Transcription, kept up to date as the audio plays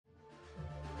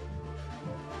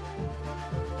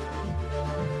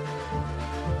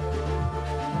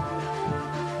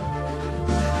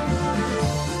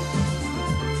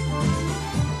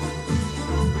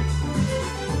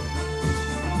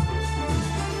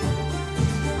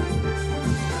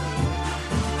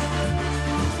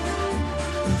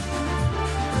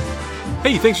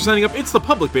Hey, thanks for signing up. It's the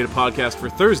Public Beta Podcast for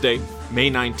Thursday,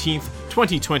 May 19th,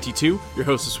 2022. Your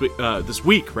host this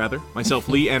week, myself,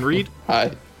 Lee and Reed.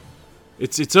 Hi.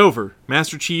 It's over.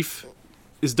 Master Chief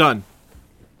is done.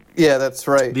 Yeah, that's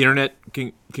right. The internet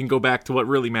can go back to what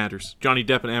really matters. Johnny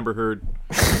Depp and Amber Heard.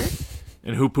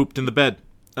 And who pooped in the bed.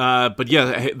 But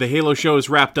yeah, the Halo show is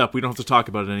wrapped up. We don't have to talk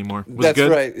about it anymore. Was that's it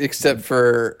good? right, except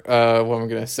for what I'm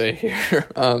going to say here.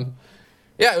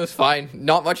 Yeah, it was fine.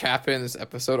 Not much happened in this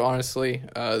episode, honestly.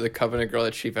 The Covenant girl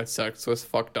that Chief had sex with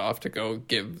fucked off to go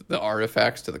give the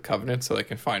artifacts to the Covenant so they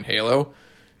can find Halo.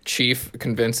 Chief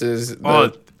convinces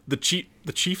the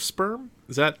Chief sperm?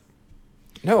 Is that...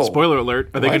 No. Spoiler alert.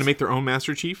 Are they going to make their own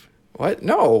Master Chief? What?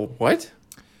 No. What?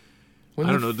 I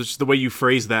don't know. Just the way you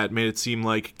phrased that made it seem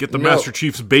like, get the Master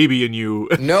Chief's baby in you.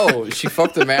 No, she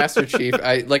fucked the Master Chief.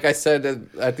 Like I said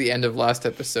at the end of last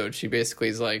episode, she basically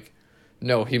is like,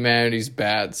 no, humanity's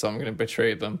bad, so I'm going to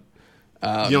betray them.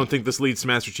 You don't think this leads to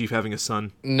Master Chief having a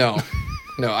son? No.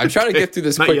 I'm trying to get through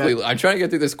this quickly. Yet. I'm trying to get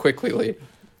through this quickly, Lee.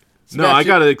 No, I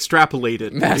gotta extrapolate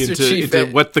it into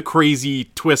and, what the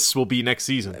crazy twists will be next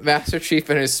season. Master Chief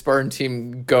and his Spartan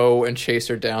team go and chase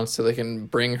her down so they can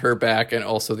bring her back and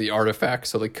also the artifact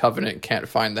so the Covenant can't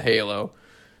find the Halo.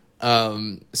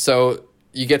 So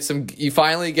you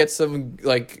finally get some,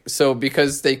 like, so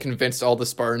because they convinced all the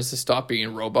Spartans to stop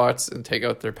being robots and take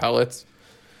out their pellets.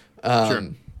 Sure.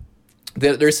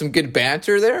 There's some good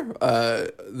banter there.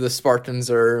 The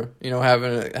Spartans are,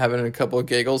 having a couple of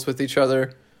giggles with each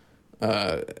other.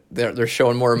 They're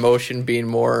showing more emotion, being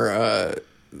more.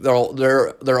 They're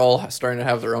all starting to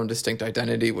have their own distinct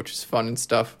identity, which is fun and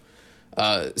stuff.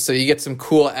 So you get some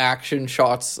cool action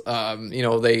shots.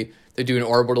 They do an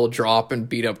orbital drop and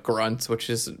beat up grunts, which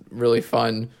is really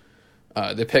fun.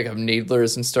 They pick up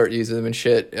needlers and start using them and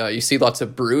shit. You see lots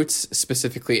of brutes,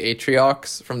 specifically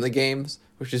Atriox from the games,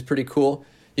 which is pretty cool.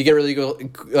 You get a really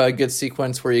good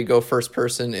sequence where you go first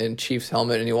person in Chief's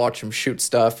helmet and you watch him shoot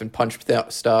stuff and punch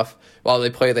stuff while they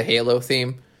play the Halo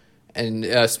theme. And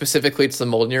specifically, it's the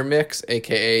Mjolnir mix,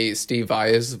 a.k.a. Steve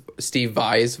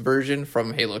Vai's version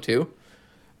from Halo 2.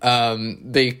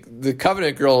 The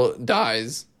Covenant girl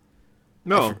dies.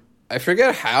 No. I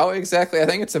forget how exactly. I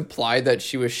think it's implied that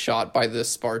she was shot by the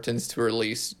Spartans to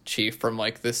release Chief from,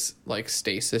 like, this, like,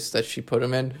 stasis that she put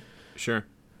him in. Sure.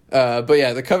 But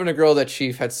yeah, the Covenant girl that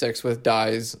Chief had sex with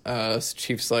dies.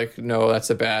 Chief's like, no, that's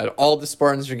a bad. All the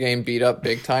Spartans are getting beat up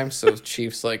big time, so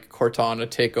Chief's like, Cortana,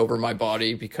 take over my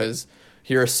body because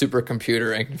you're a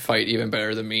supercomputer and can fight even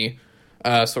better than me.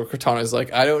 So Cortana's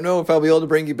like, I don't know if I'll be able to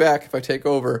bring you back if I take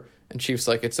over. And Chief's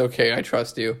like, it's okay, I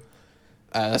trust you.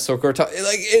 So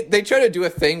Cortana, they try to do a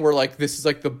thing where, like, this is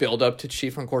like the build up to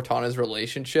Chief and Cortana's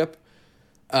relationship.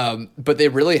 But they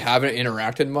really haven't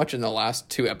interacted much in the last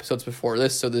two episodes before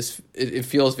this, so it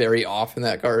feels very off in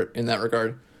that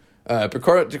regard. But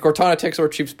Cortana takes over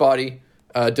Chief's body,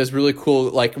 does really cool,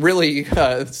 like, really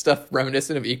stuff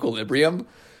reminiscent of Equilibrium,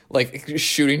 like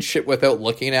shooting shit without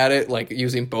looking at it, like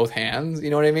using both hands. You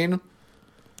know what I mean?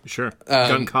 Sure.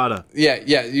 Gun kata.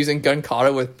 Yeah, using gun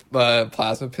kata with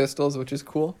plasma pistols, which is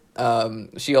cool.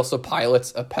 She also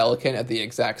pilots a Pelican at the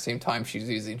exact same time she's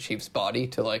using Chief's body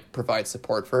to, like, provide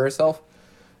support for herself.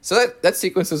 So that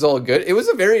sequence is all good. It was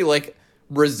a very, like,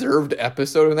 reserved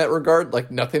episode in that regard.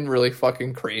 Like, nothing really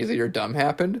fucking crazy or dumb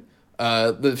happened.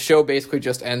 The show basically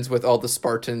just ends with all the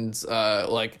Spartans,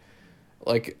 like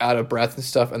out of breath and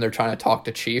stuff, and they're trying to talk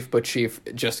to Chief, but Chief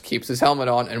just keeps his helmet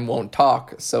on and won't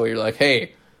talk. So you're like,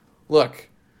 hey, look,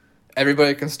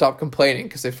 everybody can stop complaining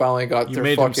because they finally got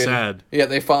him sad. Yeah,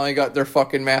 they finally got their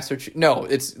fucking Master Chief. No,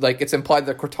 it's implied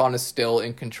that Cortana's still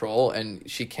in control and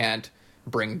she can't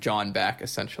bring John back,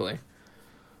 essentially.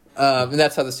 And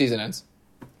that's how the season ends.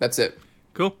 That's it.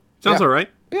 Cool. Sounds all right.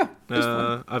 Yeah.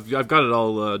 I've got it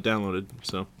all downloaded.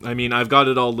 So I've got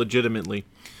it all legitimately,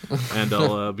 and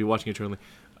I'll be watching it shortly.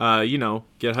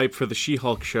 Get hyped for the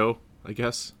She-Hulk show, I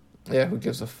guess. Yeah. Who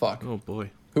gives a fuck? Oh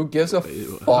boy. Who gives a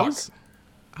fuck?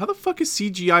 How the fuck is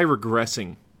CGI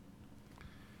regressing?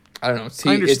 I don't know.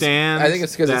 I understand. I think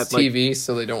it's because it's TV,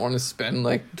 so they don't want to spend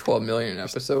like $12 million an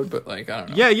episode. But, like, I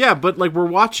don't know. Yeah, but, like, we're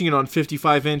watching it on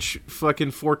 55-inch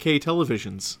fucking 4K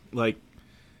televisions. Like,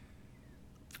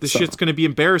 this shit's going to be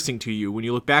embarrassing to you when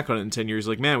you look back on it in 10 years.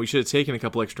 Like, man, we should have taken a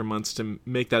couple extra months to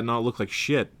make that not look like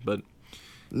shit. But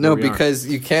no, because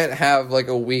you can't have, like,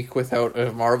 a week without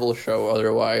a Marvel show.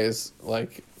 Otherwise,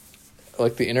 like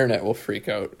the internet will freak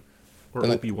out. Or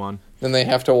Obi-Wan. Then they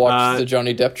have to watch the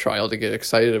Johnny Depp trial to get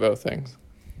excited about things.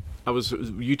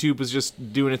 YouTube was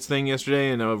just doing its thing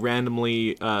yesterday, and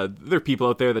randomly, there are people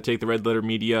out there that take the Red Letter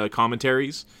Media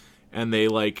commentaries, and they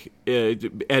like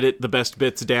edit the best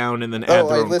bits down and then add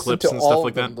their own clips and stuff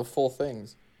like that. The full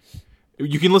things.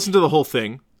 You can listen to the whole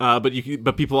thing,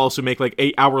 but people also make like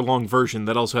 8-hour-long version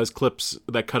that also has clips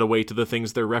that cut away to the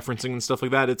things they're referencing and stuff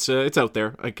like that. It's out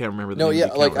there. I can't remember the name of the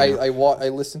account right now. I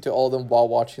listened to all of them while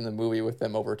watching the movie with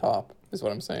them over top, is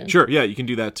what I'm saying. Sure, yeah, you can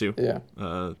do that too. Yeah.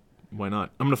 Why not?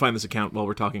 I'm gonna find this account while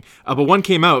we're talking. But one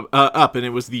came out up, and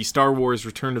it was the Star Wars: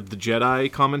 Return of the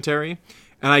Jedi commentary,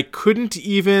 and I couldn't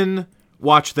even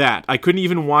watch that. I couldn't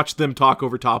even watch them talk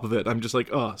over top of it. I'm just like,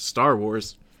 oh, Star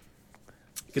Wars.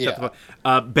 Banya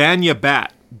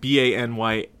Bat,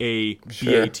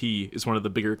 BANYABAT is one of the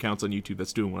bigger accounts on YouTube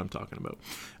that's doing what I'm talking about.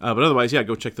 But otherwise, yeah,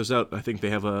 go check those out. I think they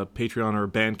have a Patreon or a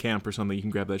Bandcamp or something you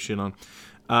can grab that shit on.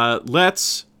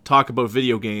 Let's talk about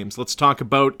video games. Let's talk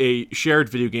about a shared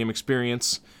video game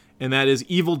experience, and that is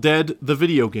Evil Dead, the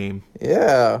video game.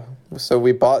 Yeah, so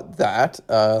we bought that.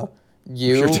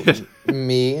 You, sure did.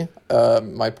 Me,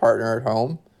 my partner at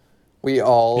home. We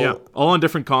all on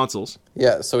different consoles.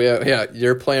 Yeah, so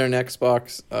you're playing on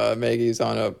Xbox, Maggie's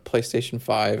on a PlayStation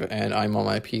 5, and I'm on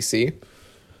my PC.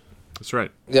 That's right.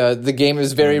 Yeah, the game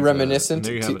is very reminiscent.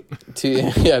 There you have it.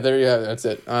 Yeah, there you have it. That's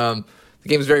it. The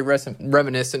game is very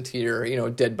reminiscent to your,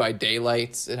 Dead by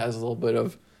Daylights. It has a little bit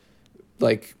of,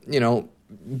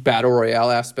 battle royale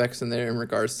aspects in there in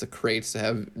regards to crates to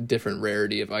have different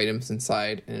rarity of items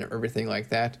inside and everything like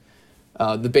that.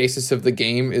 The basis of the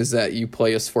game is that you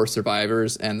play as 4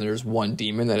 survivors, and there's one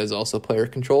demon that is also player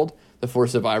controlled. The 4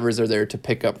 survivors are there to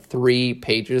pick up 3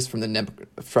 pages from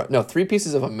 3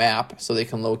 pieces of a map, so they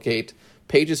can locate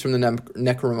pages from the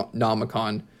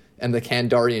Necronomicon and the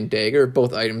Kandarian dagger,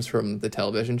 both items from the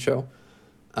television show.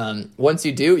 Once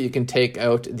you do, you can take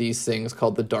out these things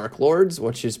called the Dark Lords,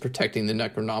 which is protecting the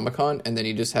Necronomicon, and then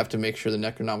you just have to make sure the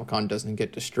Necronomicon doesn't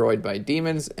get destroyed by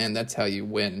demons, and that's how you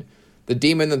win. The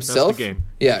demon themselves,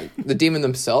 the demon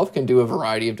themselves can do a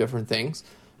variety of different things.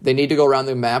 They need to go around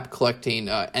the map collecting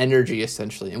energy,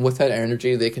 essentially. And with that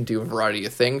energy, they can do a variety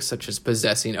of things, such as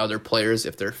possessing other players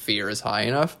if their fear is high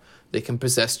enough. They can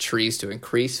possess trees to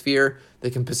increase fear. They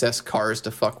can possess cars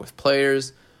to fuck with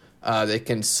players. They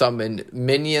can summon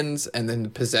minions and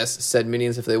then possess said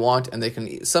minions if they want. And they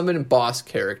can summon boss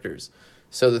characters.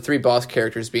 So the 3 boss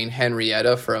characters being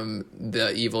Henrietta from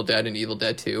the Evil Dead and Evil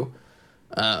Dead 2.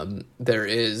 There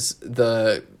is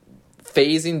the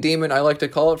phasing demon, I like to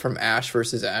call it, from Ash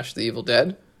vs. Ash, the Evil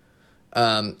Dead.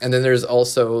 And then there's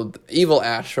also Evil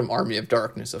Ash from Army of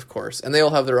Darkness, of course. And they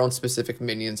all have their own specific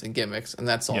minions and gimmicks, and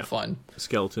that's all fun.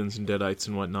 Skeletons and deadites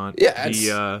and whatnot.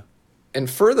 Yeah, and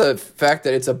for the fact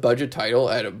that it's a budget title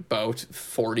at about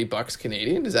 $40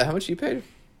 Canadian, is that how much you paid?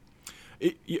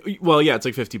 Well, yeah, it's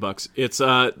like $50.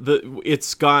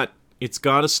 It's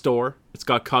got a store. It's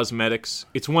got cosmetics.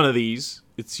 It's one of these.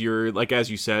 It's your, like, as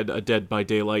you said, a Dead by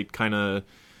Daylight kind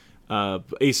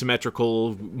of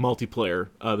asymmetrical multiplayer.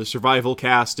 The survival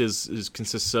cast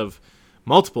consists of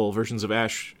multiple versions of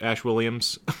Ash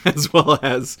Williams, as well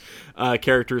as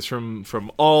characters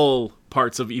from all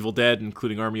parts of Evil Dead,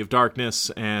 including Army of Darkness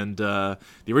and the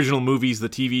original movies, the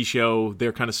TV show.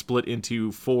 They're kind of split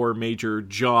into 4 major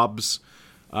jobs.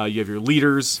 You have your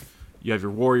leaders. You have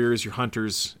your warriors, your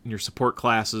hunters, and your support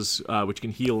classes, which can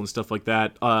heal and stuff like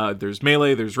that. There's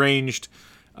melee, there's ranged.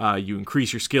 You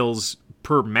increase your skills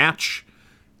per match,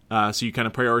 so you kind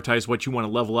of prioritize what you want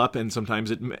to level up, and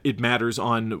sometimes it matters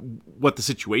on what the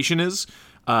situation is.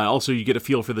 Also, you get a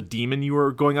feel for the demon you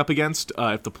are going up against.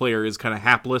 If the player is kind of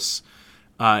hapless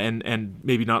and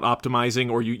maybe not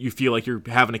optimizing, or you feel like you're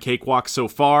having a cakewalk so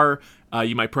far,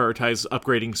 you might prioritize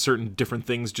upgrading certain different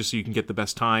things just so you can get the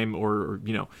best time, or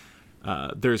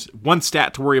there's one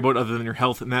stat to worry about other than your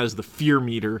health, and that is the fear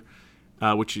meter,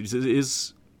 which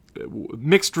is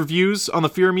mixed reviews on the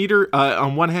fear meter.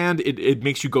 On one hand, it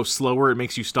makes you go slower. It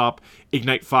makes you stop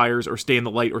ignite fires or stay in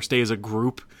the light or stay as a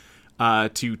group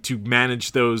to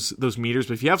manage those meters.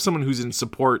 But if you have someone who's in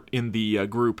support in the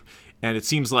group, and it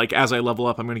seems like as I level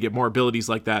up, I'm going to get more abilities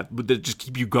like that just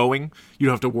keep you going. You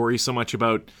don't have to worry so much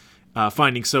about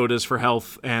finding sodas for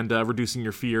health and reducing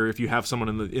your fear if you have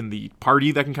someone in the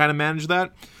party that can kind of manage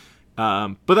that.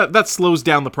 But that slows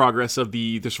down the progress of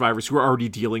the survivors who are already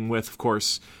dealing with, of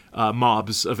course,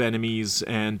 mobs of enemies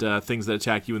and things that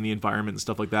attack you in the environment and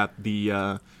stuff like that.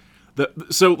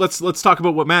 So let's talk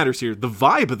about what matters here. The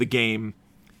vibe of the game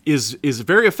is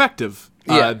very effective.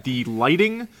 The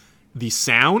lighting, the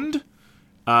sound.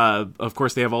 Of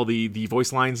course, they have all the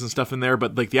voice lines and stuff in there,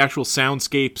 but like the actual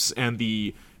soundscapes and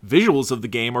the visuals of the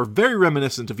game are very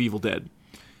reminiscent of Evil Dead.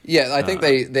 Yeah, I think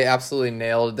they absolutely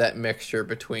nailed that mixture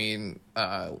between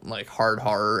like hard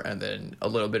horror and then a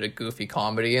little bit of goofy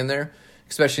comedy in there.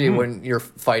 especially when you're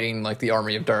fighting like the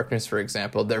Army of Darkness, for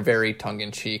example. They're very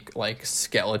tongue-in-cheek, like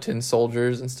skeleton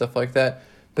soldiers and stuff like that.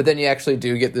 But then you actually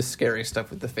do get the scary stuff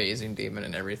with the phasing demon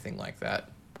and everything like that.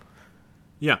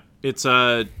 Yeah, it's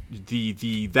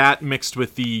that mixed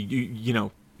with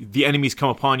the enemies come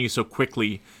upon you so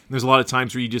quickly. And there's a lot of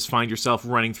times where you just find yourself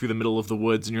running through the middle of the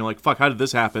woods, and you're like, "Fuck, how did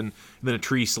this happen?" And then a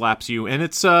tree slaps you, and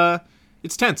it's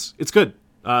tense. It's good.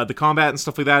 The combat and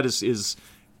stuff like that is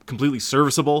completely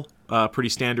serviceable. Pretty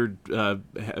standard,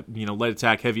 light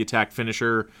attack, heavy attack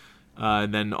finisher,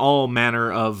 and then all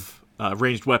manner of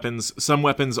ranged weapons. Some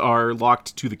weapons are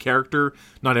locked to the character.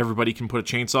 Not everybody can put a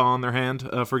chainsaw on their hand,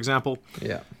 for example.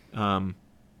 Yeah.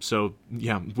 So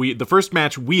yeah, the first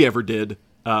match we ever did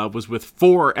was with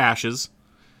 4 ashes.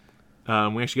 We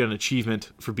actually got an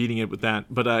achievement for beating it with that,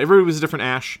 but everybody was a different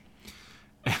ash,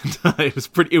 and it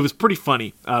was pretty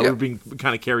funny. We were being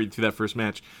kind of carried through that first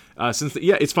match.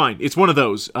 It's fine. It's one of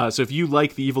those. So if you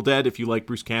like The Evil Dead, if you like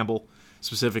Bruce Campbell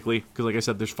specifically, because like I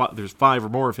said, there's 5 or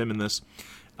more of him in this.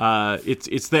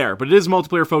 It's there, but it is a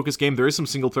multiplayer focused game. There is some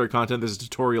single player content. There's a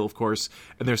tutorial, of course,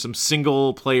 and there's some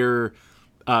single player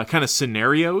kind of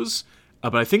scenarios.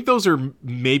 But I think those are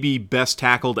maybe best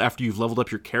tackled after you've leveled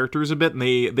up your characters a bit, and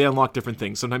they unlock different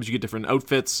things. Sometimes you get different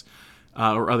outfits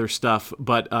or other stuff,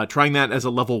 but trying that as a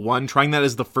level 1, trying that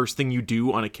as the first thing you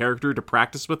do on a character to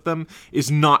practice with them is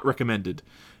not recommended.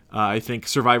 I think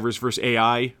Survivors vs.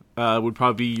 AI would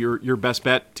probably be your best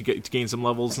bet to gain some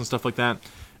levels and stuff like that,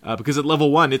 because at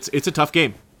level 1, it's a tough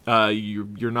game.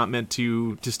 You're not meant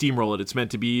to steamroll it. It's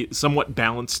meant to be somewhat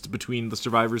balanced between the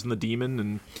survivors and the demon,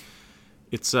 and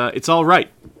it's all right.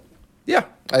 Yeah,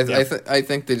 I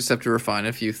think they just have to refine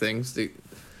a few things.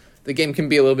 The game can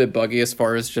be a little bit buggy as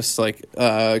far as just like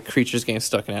creatures getting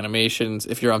stuck in animations.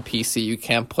 If you're on PC, you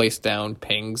can't place down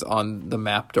pings on the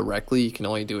map directly. You can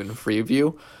only do it in free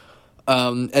view.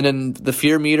 And then the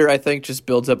fear meter, I think, just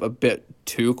builds up a bit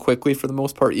too quickly for the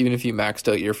most part. Even if you maxed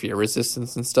out your fear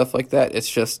resistance and stuff like that, it's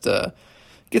just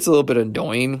gets a little bit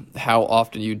annoying how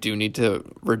often you do need to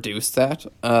reduce that.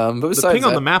 But besides the ping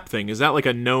on the map thing, is that like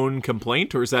a known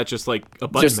complaint, or is that just like a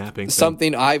button mapping thing?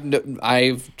 Something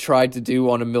I've tried to do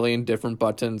on a million different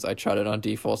buttons. I tried it on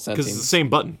default settings. Because it's the same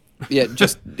button. Yeah,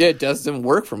 it doesn't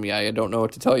work for me. I don't know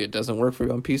what to tell you. It doesn't work for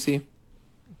you on PC.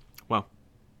 Wow.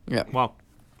 Yeah. Wow.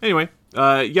 Anyway,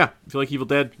 if you like Evil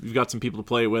Dead, you've got some people to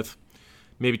play it with.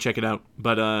 Maybe check it out.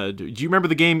 But do you remember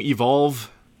the game Evolve?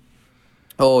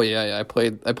 Oh yeah. I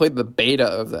played the beta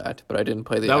of that, but I didn't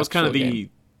play the. That was kind of game.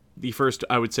 the first,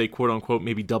 I would say, quote unquote,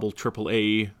 maybe double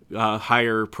AAA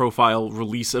higher profile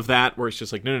release of that, where it's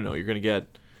just like, no, you're gonna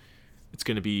get. It's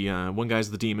gonna be one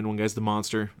guy's the demon, one guy's the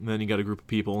monster, and then you got a group of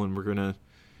people, and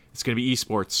it's gonna be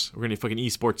esports. We're gonna fucking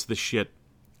esports this shit,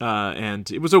 and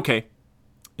it was okay.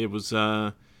 It was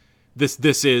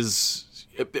this is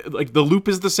like the loop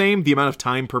is the same, the amount of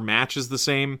time per match is the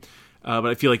same, but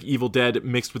I feel like Evil Dead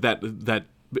mixed with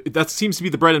that seems to be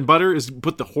the bread and butter, is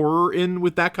put the horror in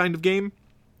with that kind of game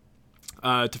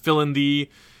to fill in the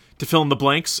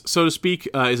blanks, so to speak,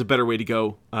 is a better way to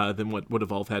go than what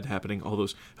Evolve had happening. All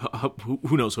those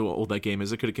who knows how old that game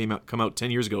is? It could have come out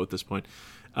 10 years ago at this point,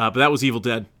 but that was Evil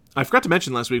Dead. I forgot to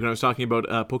mention last week when I was talking about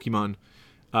Pokemon,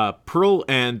 Pearl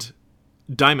and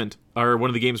Diamond are one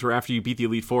of the games where after you beat the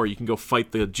Elite Four, you can go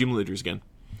fight the gym leaders again.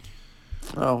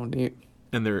 Oh, neat.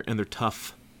 And they're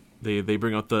tough. They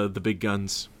bring out the big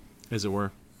guns, as it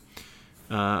were.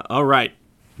 All right,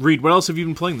 Reed, what else have you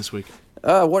been playing this week?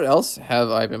 What else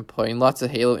have I been playing? Lots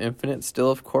of Halo Infinite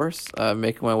still, of course.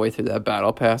 Making my way through that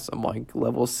battle pass. I'm like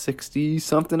level 60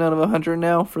 something out of 100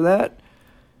 now for that.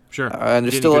 Sure. And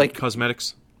there's still like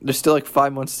cosmetics. There's still like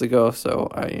 5 months to go, so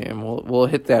we'll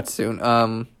hit that soon.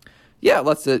 I'm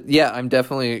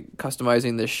definitely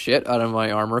customizing the shit out of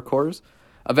my armor cores.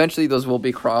 Eventually, those will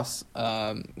be cross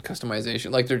customization.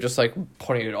 Like, they're just, like,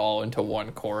 putting it all into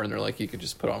one core, and they're like, you could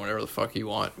just put on whatever the fuck you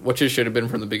want, which it should have been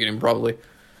from the beginning, probably.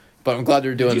 But I'm glad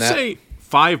they're doing that. Did you say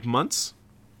 5 months?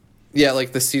 Yeah,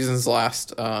 like, the seasons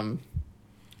last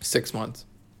 6 months.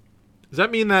 Does that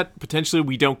mean that potentially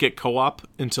we don't get co-op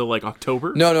until, like,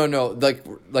 October? No.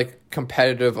 Like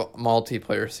competitive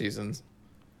multiplayer seasons.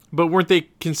 But weren't they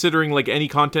considering like any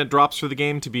content drops for the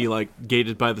game to be like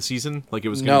gated by the season? Like it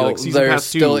was going to be like season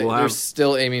pass 2. They're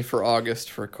still aiming for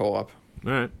August for co-op.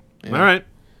 All right. Yeah. All right.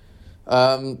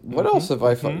 What else have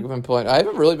I been playing? I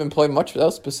haven't really been playing much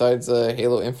else besides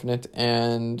Halo Infinite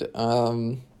and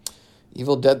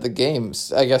Evil Dead the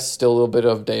games. I guess still a little bit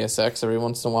of Deus Ex every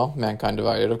once in a while. Mankind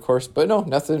Divided, of course. But no,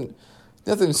 nothing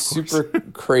super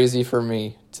crazy for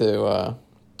me to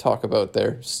talk about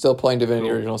there. Still playing Divinity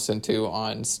Original Sin 2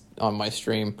 on my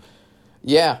stream.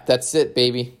 Yeah, that's it,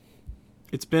 baby.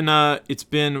 It's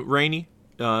been rainy,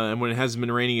 and when it hasn't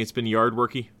been raining, it's been yard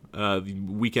worky.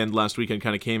 The last weekend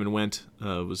kind of came and went.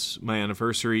 It was my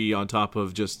anniversary on top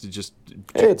of just it's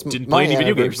didn't my play any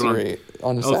video games. anniversary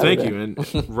on Oh, Saturday. thank you,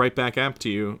 and right back up to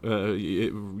you.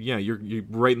 You're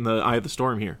right in the eye of the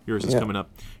storm here. Yours is coming up.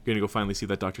 You're gonna go finally see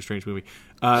that Doctor Strange movie.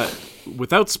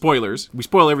 Without spoilers, we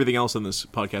spoil everything else on this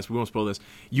podcast. We won't spoil this.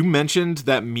 You mentioned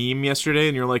that meme yesterday,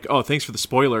 and you're like, "Oh, thanks for the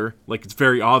spoiler." Like it's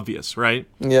very obvious, right?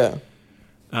 Yeah.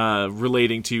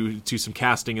 Relating to some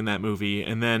casting in that movie,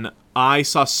 and then I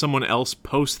saw someone else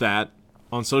post that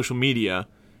on social media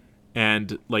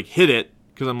and like hit it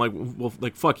because I'm like, well,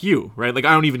 like fuck you, right? Like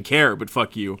I don't even care, but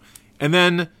fuck you. And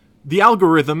then the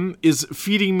algorithm is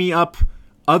feeding me up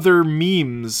other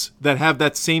memes that have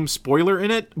that same spoiler in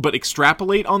it, but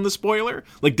extrapolate on the spoiler,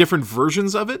 like different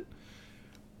versions of it.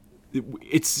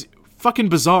 It's fucking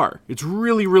bizarre. It's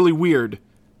really, really weird.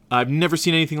 I've never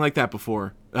seen anything like that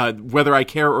before. Whether I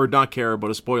care or not care about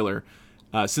a spoiler.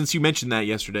 Since you mentioned that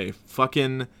yesterday,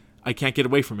 I can't get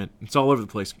away from it. It's all over the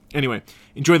place. Anyway,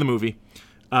 enjoy the movie.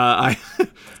 I've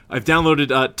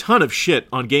downloaded a ton of shit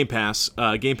on Game Pass.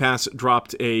 Game Pass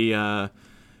dropped a.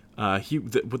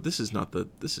 This is not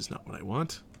what I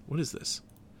want. What is this?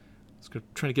 I was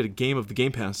trying to get a game of the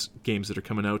Game Pass games that are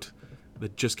coming out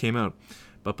that just came out.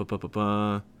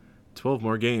 12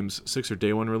 more games. 6 are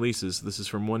day one releases. This is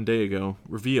from 1 day ago.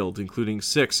 Revealed, including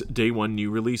 6 day one new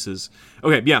releases.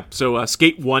 Okay, yeah. So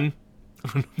Skate 1.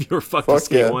 You're fucking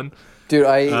Skate 1. Dude,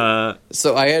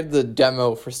 so I had the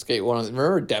demo for Skate 1.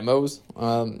 Remember demos?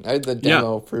 I had the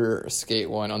demo for Skate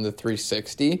 1 on the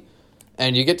 360.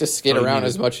 And you get to skate around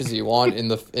as much as you want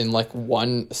in like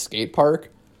one skate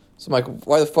park. So I'm like,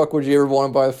 why the fuck would you ever want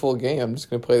to buy the full game? I'm just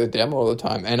going to play the demo all the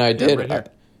time. And I did. Right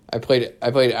I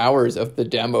played hours of the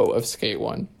demo of Skate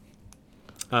 1.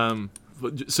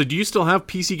 So do you still have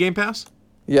PC Game Pass?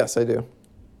 Yes, I do.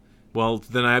 Well,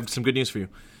 then I have some good news for you.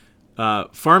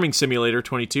 Farming Simulator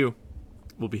 22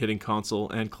 will be hitting console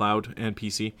and cloud and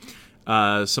PC.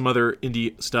 Some other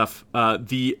indie stuff.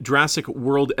 The Jurassic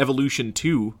World Evolution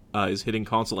 2 is hitting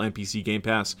console and PC Game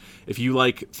Pass. If you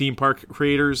like theme park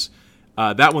creators,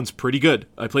 that one's pretty good.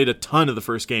 I played a ton of the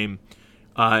first game,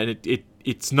 and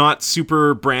it's not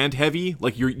super brand heavy.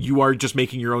 Like you are just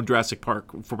making your own Jurassic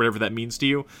Park for whatever that means to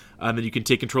you. And then you can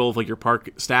take control of like your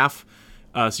park staff.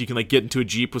 So you can like get into a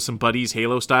Jeep with some buddies,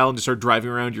 Halo style, and just start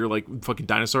driving around your like fucking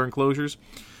dinosaur enclosures.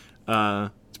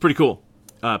 It's pretty cool.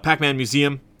 Pac-Man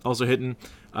Museum also hitting.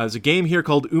 There's a game here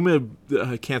called Uma.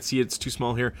 I can't see it; it's too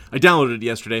small here. I downloaded it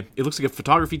yesterday. It looks like a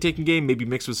photography taking game, maybe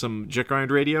mixed with some Jet Grind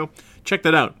Radio. Check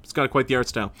that out. It's got quite the art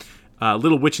style.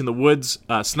 Little Witch in the Woods.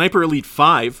 Sniper Elite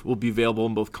 5 will be available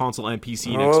in both console and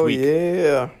PC next week. Oh,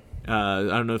 yeah. I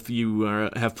don't know if you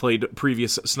have played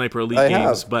previous Sniper Elite I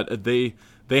games, have. but they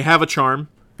have a charm.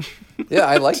 Yeah,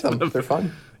 I like them. They're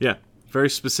fun. Yeah, very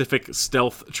specific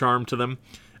stealth charm to them.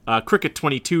 Cricket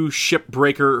 22,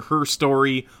 Shipbreaker, Her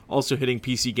Story, also hitting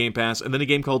PC Game Pass. And then a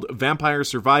game called Vampire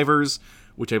Survivors,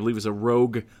 which I believe is a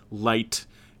rogue-lite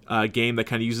game that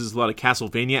kind of uses a lot of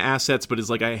Castlevania assets, but is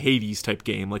like a Hades-type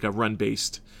game, like a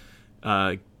run-based,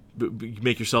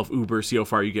 make yourself Uber, see how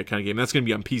far you get kind of game. That's going to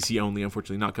be on PC only,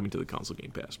 unfortunately, not coming to the console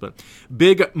Game Pass. But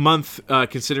big month,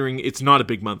 considering it's not a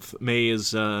big month. May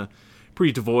is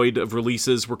pretty devoid of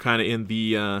releases. We're kind of in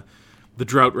the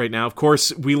drought right now. Of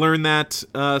course, we learned that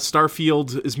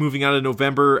Starfield is moving out of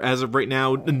November. As of right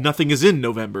now, nothing is in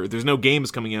November. There's no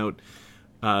games coming out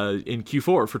in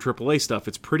Q4 for AAA stuff.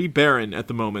 It's pretty barren at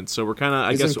the moment, so we're kind of,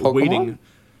 I guess, Pokemon? waiting.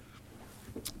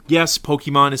 Yes,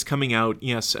 Pokemon is coming out.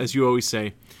 Yes, as you always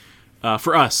say.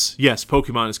 For us, yes,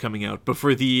 Pokemon is coming out. But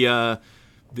for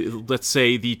let's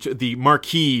say the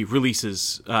marquee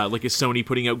releases, like is Sony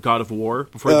putting out God of War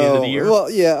before the end of the year? Well,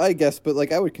 yeah, I guess, but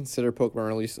like I would consider Pokemon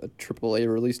release a AAA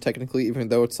release technically, even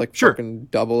though it's like Sure. fucking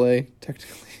AA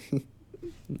technically.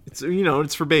 It's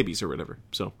it's for babies or whatever.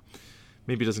 So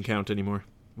maybe it doesn't count anymore.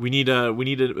 We need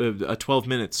a 12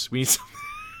 minutes. We need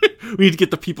we need to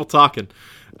get the people talking.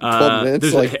 12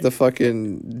 minutes, like the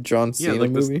fucking John Cena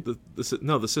like movie.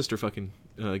 The sister fucking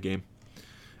game.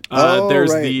 Oh,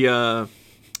 there's right.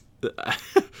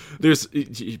 There's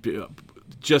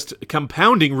just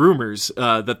compounding rumors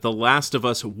that The Last of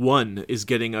Us 1 is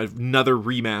getting another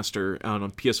remaster out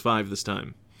on PS5 this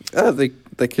time.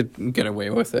 They could get away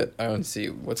with it. I don't see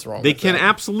what's wrong. They with can that.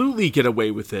 absolutely get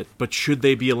away with it, but should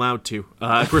they be allowed to?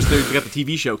 Of course, they got the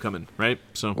TV show coming, right?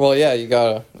 So, Well, yeah, you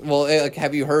gotta. Well, like,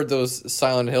 have you heard those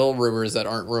Silent Hill rumors that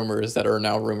aren't rumors that are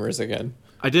now rumors again?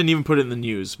 I didn't even put it in the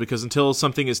news because until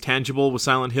something is tangible with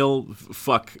Silent Hill,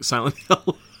 fuck Silent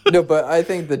Hill. No, but I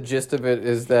think the gist of it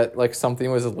is that like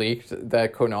something was leaked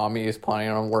that Konami is planning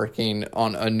on working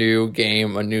on a new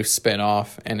game, a new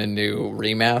spin-off, and a new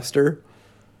remaster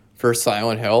for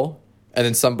Silent Hill. And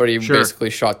then somebody basically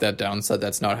shot that down and said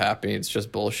that's not happening. It's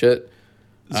just bullshit.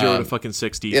 0 to fucking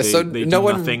 60. Yeah, they do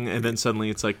nothing, and then suddenly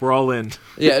it's like, we're all in.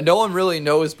 Yeah, no one really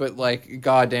knows, but like,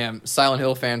 goddamn, Silent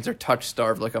Hill fans are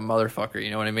touch-starved like a motherfucker,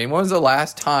 you know what I mean? When was the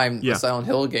last time the Silent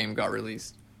Hill game got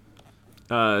released?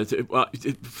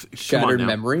 Shattered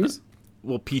Memories?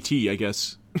 Well, PT, I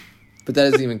guess. But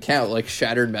that doesn't even count, like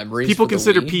Shattered Memories. People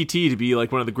consider PT to be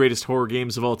like one of the greatest horror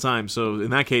games of all time, so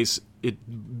in that case, it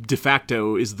de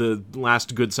facto is the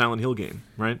last good Silent Hill game,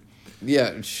 right?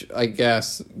 Yeah, I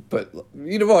guess, but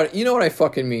you know what I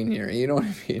fucking mean here. You know what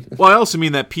I mean? Well, I also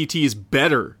mean that PT is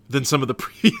better than some of the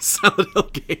pre-Silent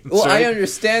Hill games. Well, right? I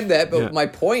understand that, but my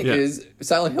point is,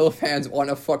 Silent Hill fans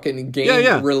want a fucking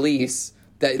game release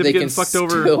that they can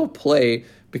still play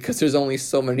because there's only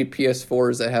so many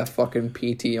PS4s that have fucking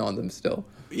PT on them still.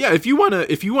 Yeah, if you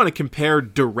wanna compare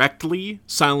directly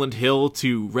Silent Hill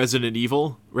to Resident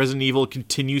Evil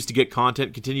continues to get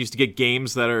content, continues to get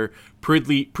games that are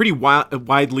pretty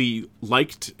widely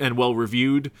liked and well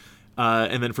reviewed,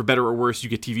 and then for better or worse, you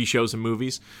get TV shows and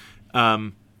movies.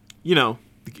 Capcom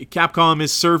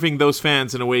is serving those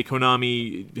fans in a way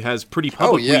Konami has pretty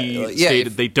publicly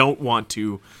stated they don't want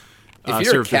to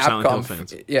serve their Silent Hill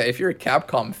fans. Yeah, if you're a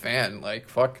Capcom fan, like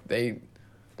fuck, they're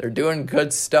doing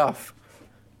good stuff.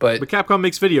 But Capcom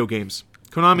makes video games.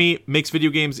 Konami makes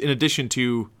video games in addition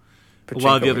to a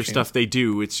lot of the other stuff they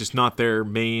do. It's just not their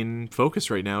main focus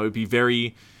right now. It would be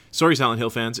very... Sorry, Silent Hill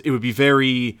fans. It would be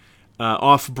very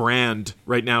off-brand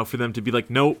right now for them to be like,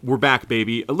 no, we're back,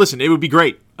 baby. Listen, it would be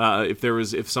great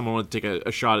if someone wanted to take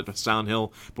a shot at Silent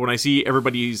Hill. But when I see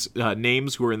everybody's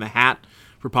names who are in the hat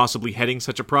for possibly heading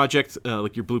such a project,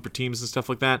 like your Blooper teams and stuff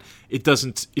like that, it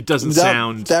doesn't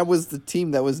sound... That was the team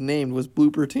that was named, was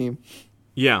Blooper Team.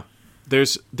 Yeah,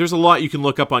 there's a lot you can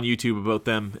look up on YouTube about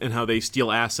them and how they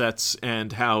steal assets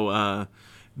and how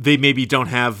they maybe don't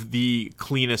have the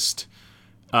cleanest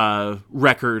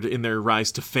record in their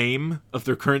rise to fame of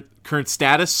their current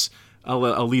status.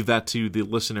 I'll leave that to the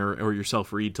listener or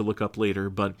yourself, Reed, to look up later.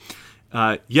 But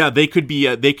they could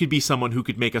be someone who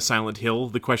could make a Silent Hill.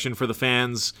 The question for the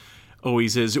fans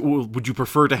always is, would you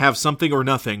prefer to have something or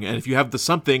nothing? And if you have the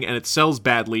something and it sells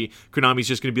badly, Konami's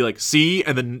just going to be like, see?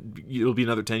 And then it'll be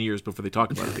another 10 years before they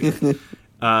talk about it again.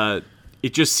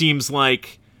 It just seems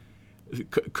like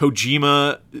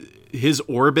Kojima, his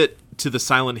orbit to the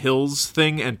Silent Hills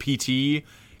thing and PT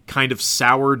kind of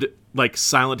soured like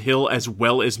Silent Hill as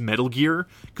well as Metal Gear,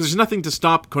 because there's nothing to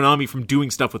stop Konami from doing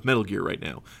stuff with Metal Gear right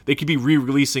now. They could be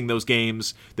re-releasing those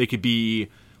games. They could be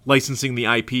licensing the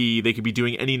IP, they could be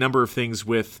doing any number of things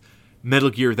with Metal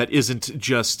Gear that isn't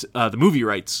just the movie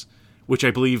rights, which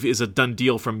I believe is a done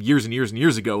deal from years and years and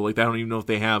years ago. Like, I don't even know if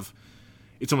they have...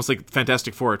 It's almost like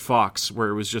Fantastic Four at Fox, where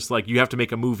it was just like, you have to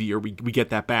make a movie or we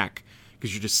get that back,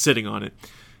 because you're just sitting on it.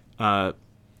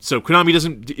 So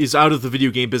Konami is out of the video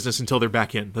game business until they're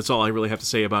back in. That's all I really have to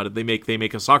say about it. They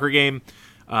make a soccer game.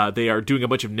 They are doing a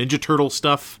bunch of Ninja Turtle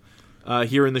stuff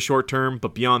here in the short term,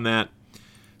 but beyond that,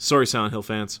 sorry, Silent Hill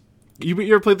fans. You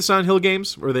ever played the Silent Hill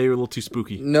games, or are they a little too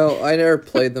spooky? No, I never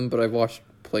played them, but I've watched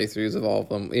playthroughs of all of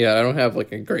them. Yeah, I don't have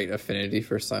like a great affinity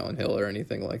for Silent Hill or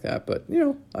anything like that, but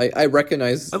I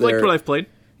recognize. I've liked what I've played.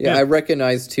 Yeah, I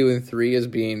recognize 2 and 3 as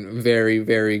being very,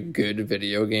 very good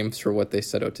video games for what they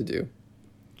set out to do.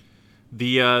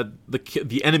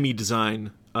 The enemy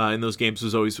design in those games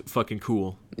was always fucking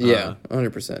cool. Yeah,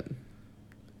 100%.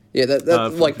 Yeah,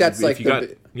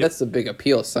 that's the big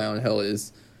appeal of Silent Hill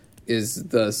is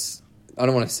the, I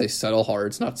don't want to say subtle horror.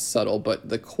 It's not subtle, but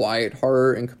the quiet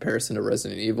horror in comparison to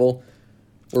Resident Evil.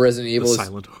 Where Resident Evil is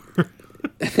silent horror.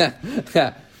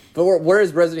 Yeah. But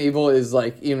whereas Resident Evil is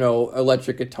like,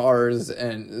 electric guitars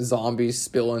and zombies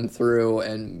spilling through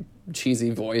and cheesy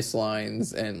voice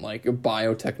lines and like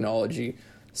biotechnology,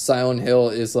 Silent Hill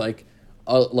is like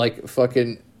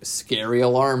fucking scary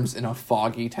alarms in a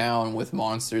foggy town with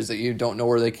monsters that you don't know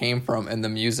where they came from, and the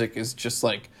music is just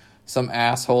like some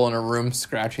asshole in a room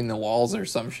scratching the walls or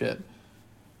some shit.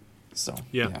 So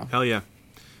yeah. Hell yeah.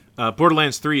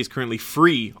 Borderlands 3 is currently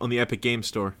free on the Epic Games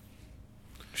Store.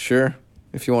 Sure.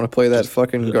 If you want to play that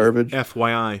fucking garbage.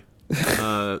 FYI.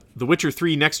 The Witcher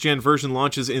 3 next-gen version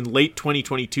launches in late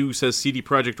 2022, says CD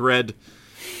Projekt Red.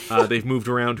 They've moved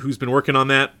around who's been working on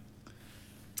that.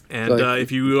 And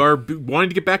if you are wanting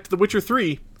to get back to The Witcher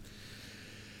 3,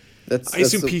 I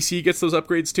assume PC gets those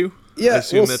upgrades too? Yeah,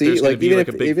 we'll see. Like,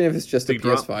 even if it's just a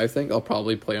PS5 thing, I'll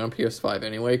probably play it on PS5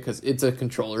 anyway, because it's a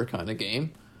controller kind of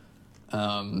game.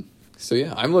 So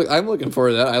yeah, I'm looking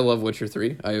forward to that. I love Witcher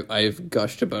 3. I've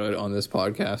gushed about it on this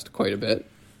podcast quite a bit.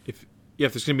 If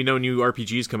there's going to be no new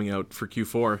RPGs coming out for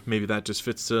Q4, maybe that just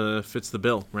fits the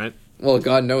bill, right? Well,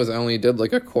 God knows I only did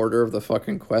like a quarter of the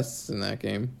fucking quests in that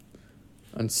game.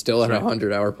 I'm still at a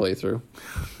 100-hour playthrough.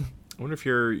 I wonder if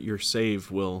your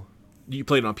save will... You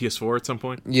played it on PS4 at some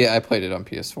point? Yeah, I played it on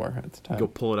PS4 at the time. Go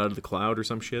pull it out of the cloud or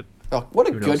some shit? Oh, what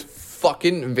a Who good knows?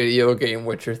 fucking video game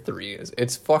Witcher 3 is.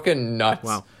 It's fucking nuts.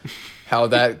 Wow. How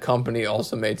that company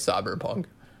also made Cyberpunk.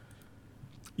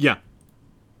 Yeah.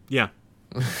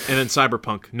 And then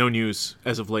Cyberpunk, no news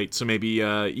as of late. So maybe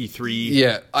E3.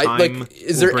 Yeah,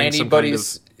 is will there bring some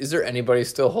is there anybody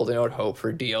still holding out hope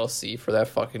for DLC for that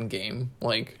fucking game?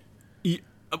 Like,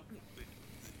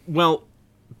 well,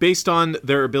 based on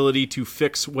their ability to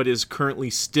fix what is currently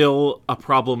still a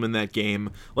problem in that game,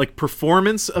 like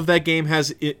performance of that game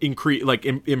has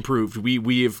improved.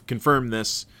 We have confirmed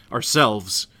this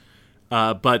ourselves.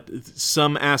 But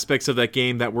some aspects of that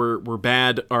game that were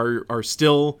bad are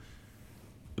still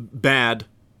bad,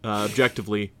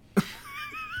 objectively.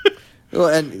 well,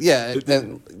 and yeah,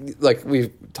 then like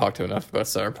we've talked enough about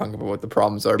Cyberpunk about what the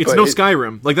problems are. It's but no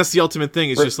Skyrim. Like that's the ultimate thing.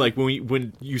 It's just like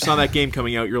when you saw that game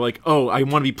coming out, you're like, oh, I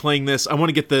want to be playing this. I want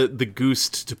to get the goose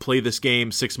to play this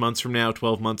game 6 months from now,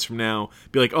 12 months from now.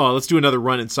 Be like, oh, let's do another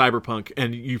run in Cyberpunk,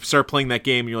 and you start playing that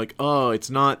game, and you're like, oh, it's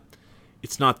not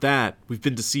that. We've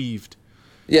been deceived.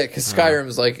 Yeah, because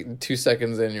Skyrim's like 2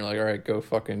 seconds in, you're like, all right, go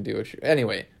fucking do it.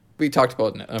 Anyway, we talked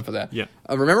about enough of that. Yeah.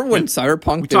 Remember when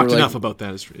Cyberpunk... We talked enough about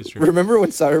that. It's true. Remember when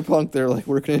Cyberpunk, they're like,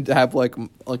 we're going to have like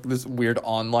this weird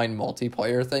online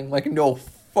multiplayer thing? Like, no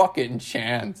fucking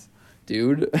chance,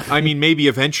 dude. I mean, maybe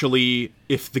eventually,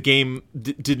 if the game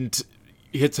didn't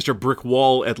hit such a brick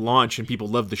wall at launch and people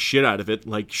loved the shit out of it,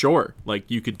 like, sure. Like,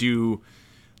 you could do...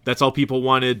 That's all people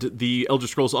wanted the Elder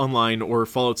Scrolls Online or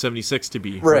Fallout 76 to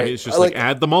be. Right? It's just like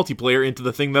add the multiplayer into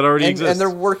the thing that already exists. And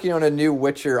they're working on a new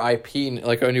Witcher IP,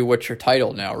 like a new Witcher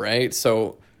title now, right?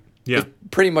 So it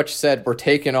pretty much said we're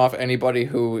taking off anybody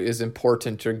who is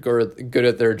important or good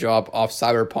at their job off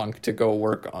Cyberpunk to go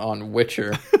work on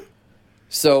Witcher.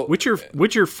 So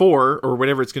Witcher 4 or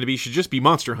whatever it's going to be should just be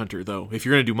Monster Hunter, though. If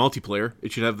you're going to do multiplayer,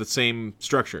 it should have the same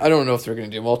structure. I don't know if they're going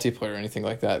to do multiplayer or anything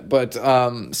like that. But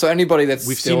so anybody we've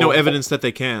seen no evidence that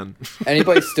they can.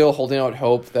 Anybody still holding out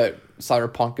hope that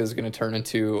Cyberpunk is going to turn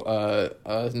into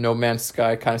a No Man's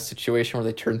Sky kind of situation where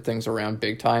they turn things around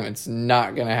big time? It's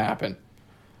not going to happen.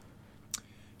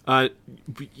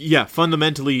 Yeah,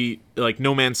 fundamentally, like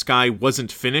No Man's Sky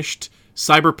wasn't finished.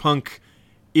 Cyberpunk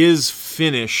is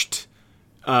finished.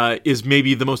 Is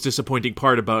maybe the most disappointing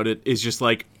part about it, is just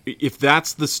like, if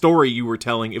that's the story you were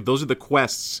telling, if those are the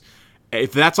quests,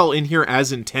 if that's all in here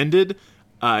as intended,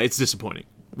 it's disappointing.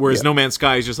 Whereas No Man's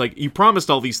Sky is just like, you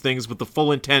promised all these things with the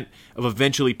full intent of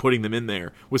eventually putting them in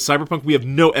there. With Cyberpunk, we have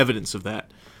no evidence of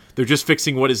that. They're just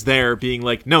fixing what is there, being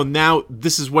like, no, now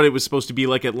this is what it was supposed to be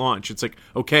like at launch. It's like,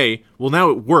 okay, well now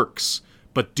it works,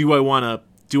 but do I want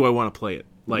to play it?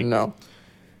 Like, no.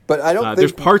 But I don't think...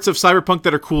 There's parts of Cyberpunk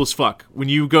that are cool as fuck. When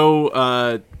you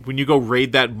go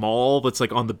raid that mall that's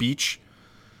like on the beach,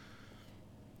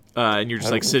 and you're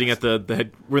just like sitting at the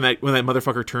head, when that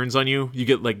motherfucker turns on you, you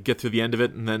get through the end of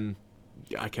it, and then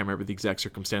I can't remember the exact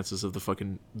circumstances of the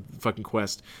fucking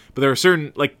quest. But there are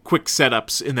certain like quick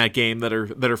setups in that game that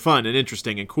are fun and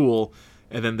interesting and cool,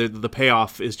 and then the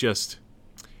payoff is just...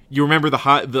 You remember the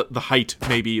height,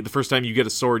 maybe the first time you get a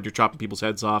sword, you're chopping people's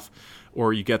heads off,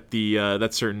 or you get the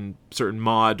that certain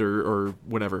mod or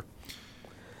whatever,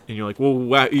 and you're like, well,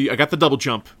 wow, I got the double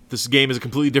jump. This game is a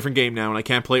completely different game now, and I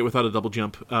can't play it without a double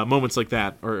jump. Moments like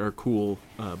that are cool,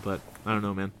 but I don't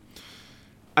know,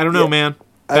 man.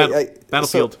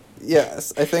 Battlefield. So,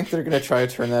 yes, I think they're gonna try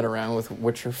to turn that around with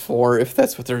Witcher 4, if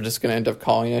that's what they're just gonna end up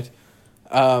calling it.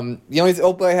 The only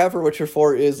hope I have for Witcher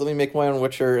 4 is let me make my own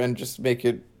Witcher and just make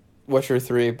it Witcher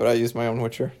 3, but I use my own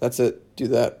Witcher. That's it. Do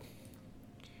that.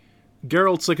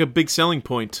 Geralt's like a big selling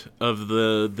point of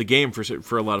the game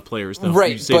for a lot of players, though.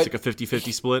 Right, you say it's like a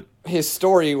 50-50 split? His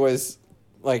story was,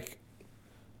 like,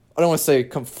 I don't want to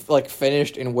say,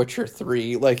 finished in Witcher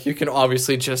 3. Like, you can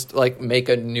obviously just, like, make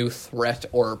a new threat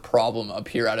or problem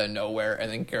appear out of nowhere,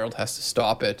 and then Geralt has to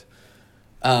stop it.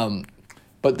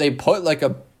 But they put, like,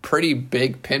 a pretty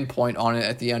big pinpoint on it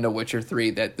at the end of Witcher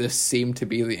 3 that this seemed to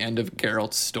be the end of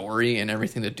Geralt's story and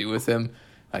everything to do with him.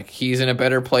 Like, he's in a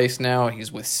better place now.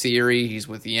 He's with Ciri. He's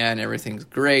with Yen. Everything's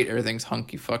great. Everything's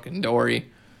hunky fucking dory.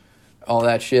 All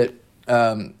that shit.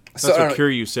 That's what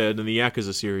Kiryu said in the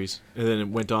Yakuza series, and then it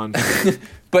went on.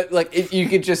 But like, you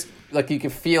could just you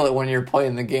could feel it when you're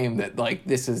playing the game that like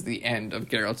this is the end of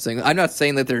Geralt's thing. I'm not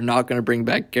saying that they're not going to bring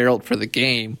back Geralt for the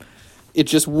game. It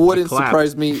just wouldn't clapped.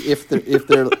 surprise me if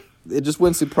they're it just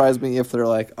wouldn't surprise me if they're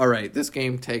like, All right, this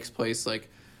game takes place like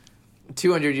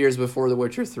 200 years before The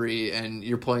Witcher 3, and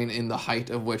you're playing in the height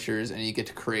of Witchers, and you get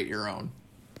to create your own.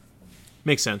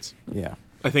 Makes sense. yeah.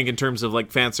 I think in terms of like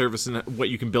fan service and what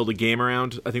you can build a game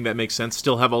around, I think that makes sense.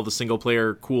 Still have all the single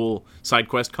player cool side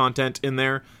quest content in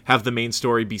there. Have the main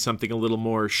story be something a little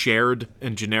more shared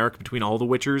and generic between all the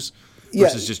Witchers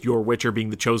versus just your Witcher being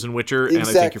the chosen Witcher, and I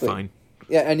think you're fine.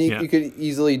 Yeah, and Yeah. you could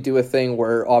easily do a thing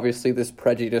where obviously this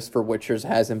prejudice for Witchers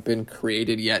hasn't been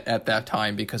created yet at that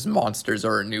time because monsters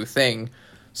are a new thing.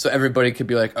 So everybody could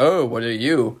be like, oh, what are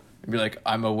you? And be like,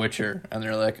 I'm a Witcher. And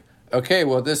they're like, okay,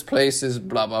 well, this place is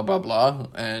blah, blah, blah, blah.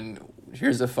 And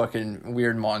here's a fucking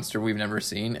weird monster we've never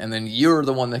seen. And then you're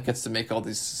the one that gets to make all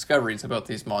these discoveries about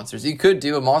these monsters. You could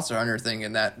do a Monster Hunter thing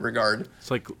in that regard.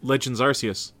 It's like Legends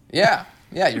Arceus. Yeah.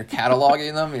 Yeah, you're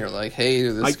cataloging them. You're like, hey,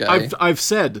 this guy. I've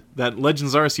said that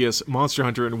Legends Arceus, Monster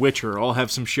Hunter, and Witcher all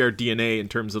have some shared DNA in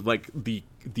terms of like the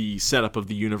setup of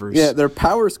the universe. Yeah, their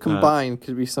powers combined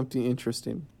could be something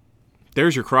interesting.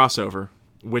 There's your crossover.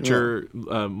 Witcher,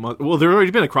 well, there's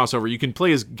already been a crossover. You can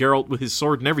play as Geralt with his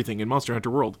sword and everything in Monster Hunter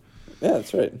World. Yeah,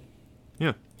 that's right.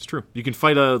 Yeah, it's true. You can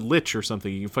fight a lich or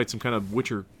something. You can fight some kind of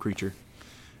Witcher creature.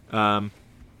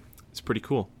 It's pretty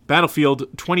cool. Battlefield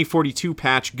 2042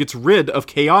 patch gets rid of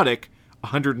chaotic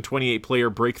 128-player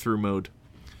breakthrough mode.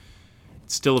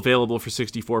 It's still available for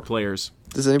 64 players.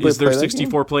 Does anybody Is there play that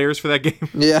 64 players for that game?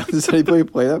 Yeah, does anybody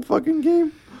play that fucking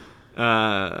game?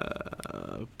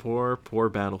 Poor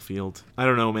Battlefield. I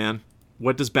don't know, man.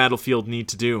 What does Battlefield need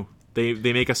to do? They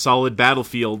make a solid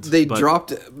Battlefield. They but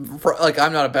dropped, like,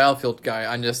 I'm not a Battlefield guy.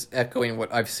 I'm just echoing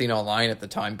what I've seen online at the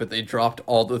time. But they dropped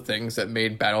all the things that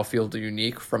made Battlefield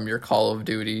unique from your Call of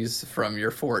Duties, from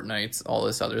your Fortnites, all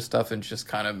this other stuff, and just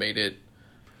kind of made it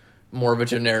more of a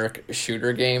generic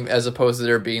shooter game, as opposed to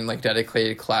there being like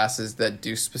dedicated classes that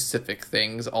do specific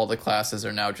things. All the classes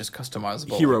are now just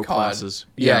customizable. hero like COD. classes.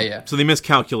 Yeah. So they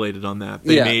miscalculated on that.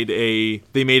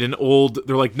 They made an old.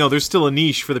 They're like, no, there's still a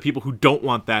niche for the people who don't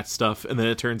want that stuff. And then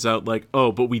it turns out like,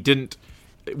 oh, but we didn't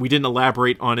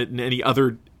elaborate on it in any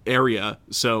other area.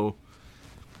 So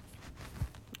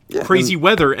crazy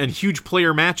weather and huge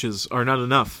player matches are not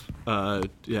enough of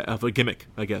a gimmick,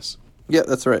 I guess. Yeah,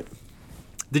 that's right.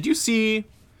 Did you see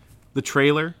the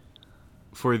trailer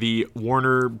for the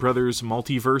Warner Brothers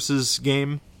Multiverses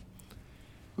game?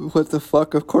 What the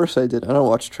fuck? Of course I did. I don't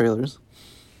watch trailers.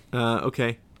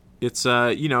 Okay. It's,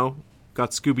 got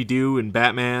Scooby-Doo and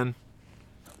Batman.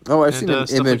 Oh, I've seen an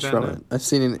stuff image like from that. it. I've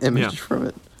seen an image from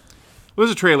it.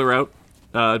 There's a trailer out.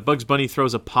 Bugs Bunny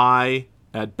throws a pie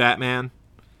at Batman.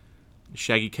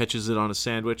 Shaggy catches it on a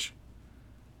sandwich.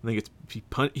 I think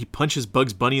he punches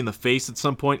Bugs Bunny in the face at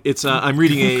some point. It's I'm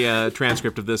reading a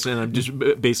transcript of this, and I'm just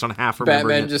based on half remembering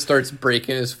Batman it. just starts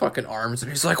breaking his fucking arms,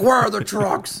 and he's like, "Where are the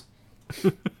drugs?"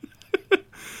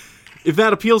 If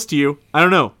that appeals to you, I don't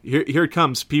know. Here it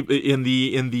comes. People in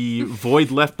the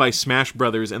void left by Smash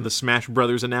Brothers and the Smash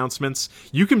Brothers announcements.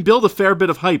 You can build a fair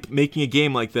bit of hype making a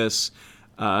game like this.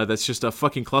 That's just a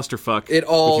fucking clusterfuck. It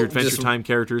all with your Adventure just- Time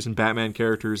characters and Batman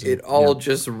characters. And, It all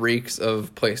just reeks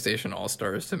of PlayStation All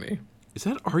Stars to me. Is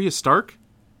that Arya Stark?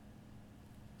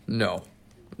 No.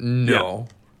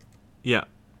 Yeah.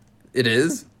 It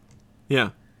is. Yeah.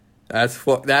 That's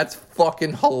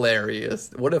fucking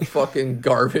hilarious. What a fucking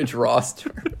garbage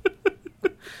roster.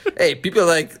 Hey, people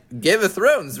like Game of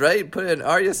Thrones, right? Put in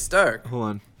Arya Stark.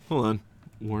 Hold on.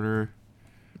 Warner.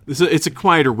 It's a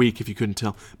quieter week, if you couldn't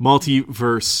tell.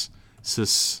 Multiverse.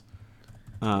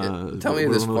 Tell me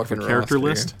this fucking character roster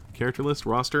list. Character list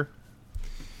roster.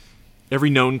 Every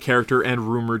known character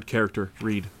and rumored character.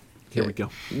 Read. Here we go.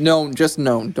 Known, just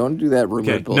known. Don't do that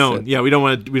rumor Okay, bullshit. known. Yeah, we don't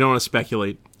want to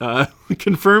speculate.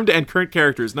 Confirmed and current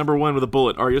characters. Number 1 with a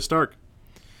bullet. Arya Stark.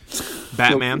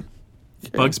 Batman.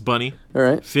 Okay. Bugs Bunny. All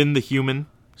right, Finn the Human.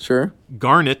 sure.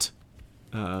 Garnet.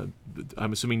 I'm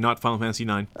assuming not Final Fantasy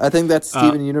 9. I think that's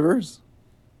Steven Universe.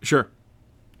 Sure.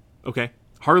 Okay.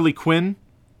 Harley Quinn,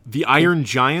 the Iron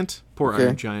Giant. Poor Okay.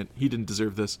 Iron Giant. He didn't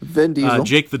deserve this. Vin Diesel.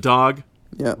 Jake the Dog.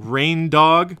 Yeah. Rain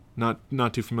Dog.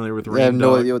 Not too familiar with Rain I have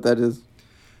no Dog. idea what that is.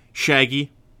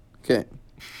 Shaggy. Okay.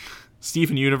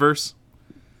 Steven Universe.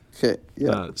 Okay.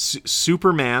 Yeah.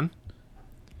 Superman.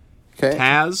 Okay.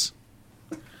 Taz.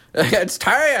 It's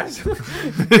Taz.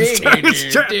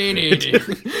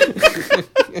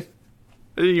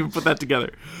 I didn't even put that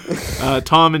together.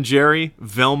 Tom and Jerry,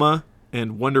 Velma,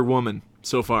 and Wonder Woman.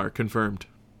 So far confirmed.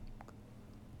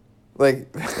 Like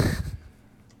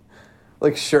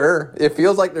sure. It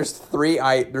feels like there's three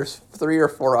or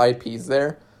four IPs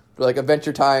there. Like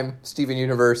Adventure Time, Steven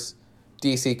Universe,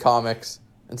 DC Comics,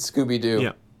 and Scooby Doo.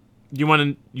 Yeah. You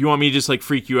want me to just like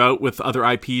freak you out with other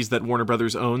IPs that Warner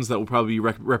Brothers owns that will probably be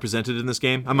represented in this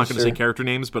game? I'm not going to say character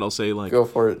names, but I'll say like go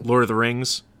for it. Lord of the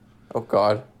Rings, Oh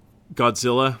God.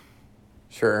 Godzilla,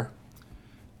 Sure.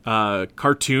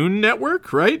 Cartoon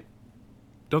Network, right?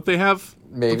 Don't they have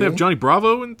Johnny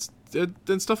Bravo and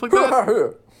stuff like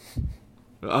that?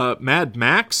 Mad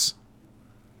Max,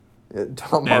 Yeah,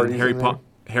 Tom and Hardy's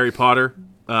Harry Potter.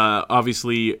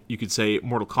 Obviously, you could say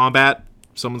Mortal Kombat.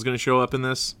 Someone's going to show up in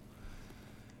this.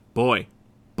 Boy,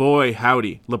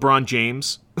 howdy, LeBron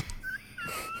James.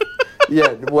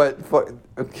 Yeah, what?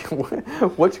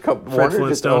 Which company? Fred Warner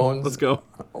just Flintstone. owns. Let's go.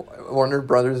 Warner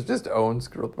Brothers just owns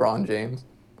LeBron James.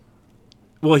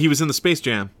 Well, he was in the Space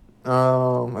Jam,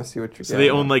 I see what you're. so they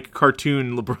own like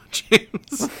cartoon LeBron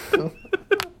James.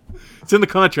 It's in the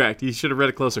contract. You should have read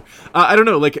it closer. I don't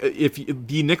know. Like, if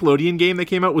the Nickelodeon game that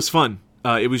came out was fun,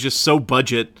 it was just so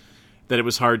budget that it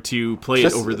was hard to play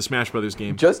it over the Smash Brothers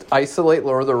game. Just isolate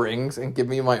Lord of the Rings and give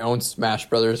me my own Smash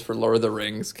Brothers for Lord of the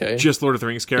Rings, okay? Just Lord of the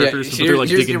Rings characters, but they're like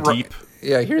digging deep.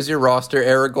 Yeah, here's your roster: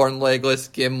 Aragorn,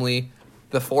 Legolas, Gimli,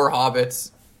 the 4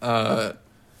 hobbits,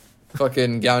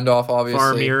 fucking Gandalf,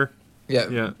 obviously. Faramir.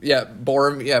 Yeah,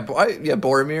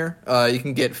 Boromir. You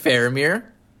can get Faramir.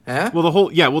 Huh? Well,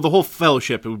 the whole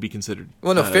Fellowship it would be considered.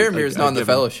 Well, no, Faramir's not in the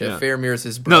Fellowship. Yeah. Faramir's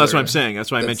his brother. No, that's what I'm saying.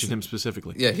 That's why I mentioned him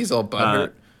specifically. Yeah, he's all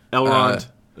butthurt. Elrond.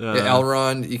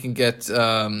 Elrond. You can get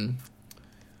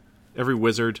every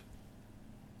wizard.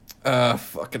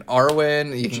 Fucking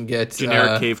Arwen. You can get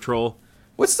generic cave troll.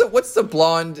 What's the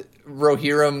blonde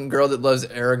Rohirrim girl that loves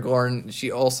Aragorn? She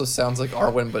also sounds like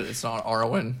Arwen, but it's not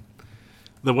Arwen.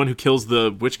 The one who kills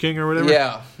the Witch King or whatever?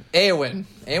 Yeah. Éowyn.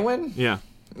 Éowyn? Yeah.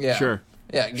 Yeah. Sure.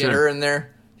 Yeah, get her in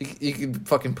there. You can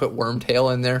fucking put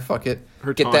Wormtail in there. Fuck it.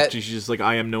 Her taunt, she's just like,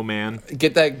 I am no man.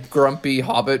 Get that grumpy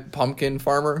hobbit pumpkin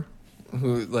farmer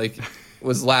who, like,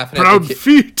 was laughing at Proud the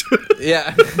feet!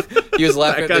 Yeah. He was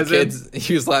laughing at the kids.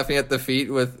 He was laughing at the feet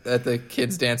at the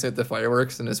kids dancing at the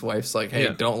fireworks, and his wife's like,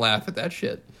 hey, don't laugh at that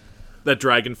shit. That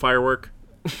dragon firework.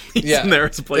 He's in there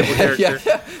as a playable character.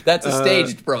 Yeah. That's a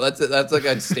staged, bro. That's like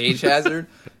a stage hazard.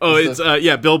 Oh, it's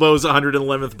Bilbo's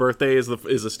 111th birthday is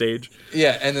a stage.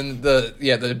 Yeah, and then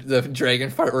the dragon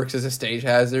fireworks is a stage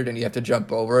hazard, and you have to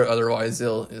jump over it, otherwise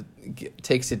it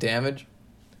takes you damage.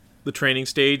 The training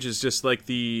stage is just like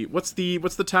what's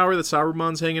the tower that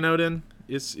Saruman's hanging out in?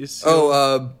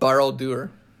 Barad-dûr.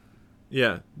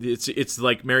 Yeah, it's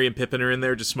like Merry and Pippin are in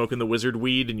there just smoking the wizard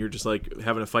weed, and you're just like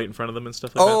having a fight in front of them and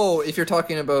stuff like that. Oh, if you're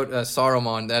talking about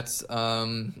Saruman, that's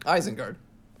Isengard.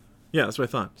 Yeah, that's what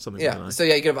I thought. Something like that. So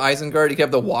yeah, you could have Isengard. You could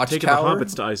have the Watchtower. Taking the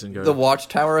hobbits to Isengard. The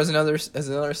Watchtower is another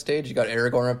stage. You got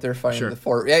Aragorn up there fighting the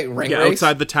fort. Yeah, ring race.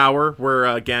 Outside the tower where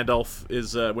Gandalf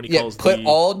is when he calls. Put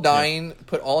all nine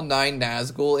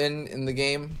Nazgul in the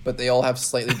game, but they all have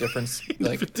slightly different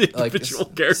individual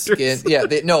characters. Skin. Yeah,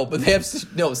 they have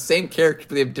same character,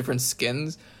 but they have different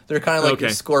skins. They're kind of like your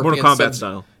Scorpion. Mortal Kombat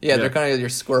style. Yeah, they're kind of your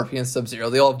Scorpion, Sub-Zero.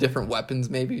 They all have different weapons,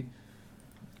 maybe.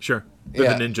 Sure,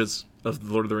 they're the ninjas of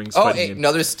the Lord of the Rings.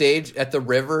 Another stage at the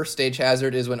river. Stage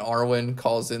hazard is when Arwen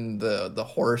calls in the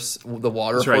horse, the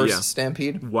water horse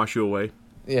stampede. Wash you away.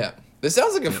 Yeah, this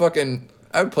sounds like a fucking.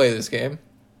 I would play this game.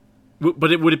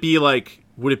 But would it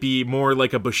be more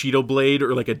like a Bushido Blade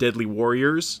or like a Deadly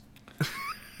Warriors?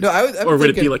 No, or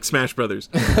would it be like Smash Brothers?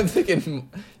 I'm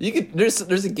thinking you could.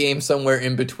 There's a game somewhere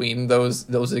in between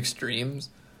those extremes.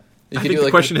 I think the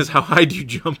question is, how high do you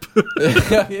jump?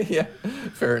 Yeah,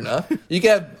 fair enough. You could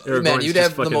have, you'd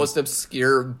have the most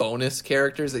obscure bonus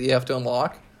characters that you have to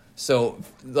unlock. So,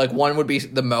 like, one would be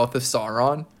the Mouth of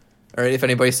Sauron. All right, if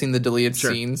anybody's seen the deleted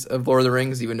scenes of Lord of the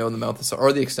Rings, you would know the Mouth of Sauron,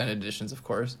 or the extended editions, of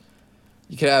course.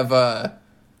 You could have, I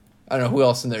don't know who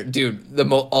else in there, dude. The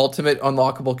ultimate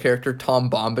unlockable character, Tom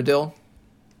Bombadil.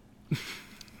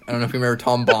 I don't know if you remember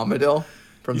Tom Bombadil.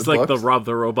 He's like the Rob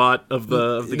the Robot of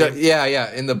the game.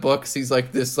 Yeah. In the books, he's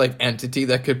like this entity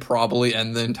that could probably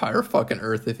end the entire fucking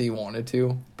Earth if he wanted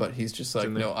to. But he's just like,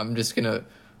 no, I'm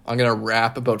gonna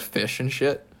rap about fish and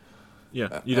shit.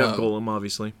 Yeah, you'd have Golem,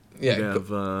 obviously. Yeah, you'd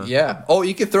have, yeah. Oh,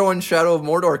 you could throw in Shadow of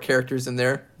Mordor characters in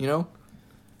there. You know.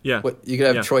 Yeah. You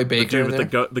could have Troy Baker in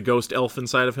there. The ghost elf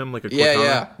inside of him, like a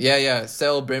Cortana. Yeah.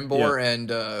 Celebrimbor and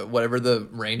whatever the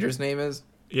ranger's name is.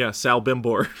 Yeah, Sal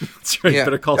Bimbor. That's right. Yeah.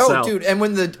 Better call Sal. Oh, dude! And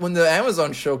when the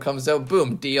Amazon show comes out,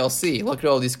 boom, DLC. Look at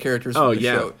all these characters from the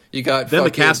show. You got then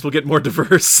the cast will get more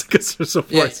diverse because so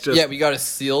far it's just we got a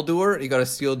Isildur. You got a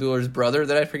Isildur's brother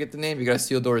that I forget the name. You got a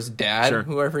Isildur's dad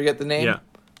who I forget the name.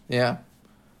 Yeah.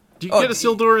 Do you get a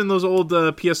Isildur in those old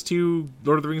PS2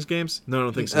 Lord of the Rings games? No, I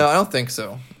don't think so. No, I don't think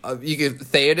so. You get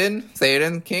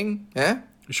Theoden King. Yeah.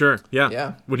 Sure.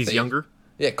 Yeah. When he's younger.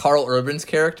 Yeah, Carl Urban's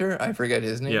character. I forget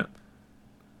his name. Yeah.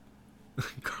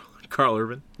 Carl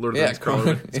Urban. Lord of the Rings, Carl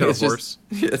Urban. He's got a horse.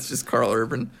 It's just Carl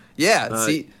Urban. Yeah,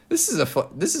 see, this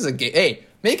is a game. Hey,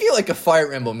 make it like a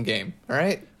Fire Emblem game, all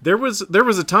right? There was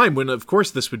a time when, of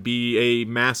course, this would be a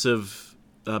massive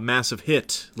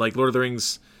hit. Like Lord of the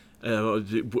Rings,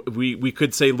 we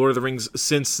could say Lord of the Rings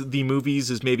since the movies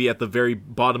is maybe at the very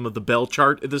bottom of the bell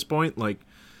chart at this point. Like,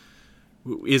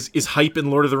 is hype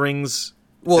in Lord of the Rings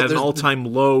at an all-time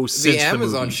low since the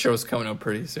Amazon movies? show's coming out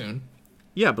pretty soon.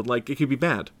 Yeah, but like it could be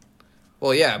bad.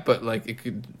 Well, yeah, but like it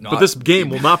could not. But this game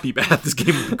will not be bad. This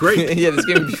game will be great. Yeah, this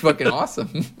game would be fucking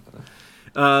awesome.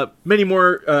 Many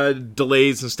more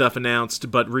delays and stuff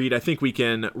announced, but Reed, I think we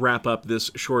can wrap up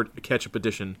this short catch-up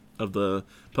edition of the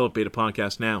Public Beta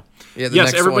podcast now. Yeah,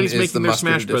 yes, everybody's making their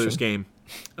Smash Brothers game.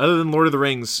 Other than Lord of the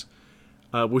Rings,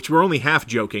 which we're only half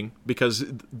joking because,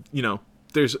 you know,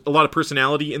 there's a lot of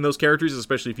personality in those characters,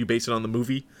 especially if you base it on the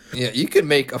movie. Yeah, you could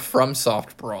make a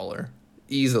FromSoft brawler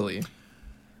easily.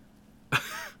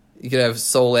 You could have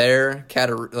Solaire,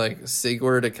 like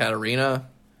Sigurd to Katarina,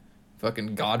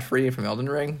 fucking Godfrey from Elden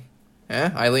Ring,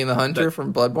 Eileen the Hunter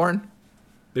from Bloodborne.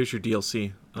 There's your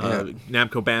DLC.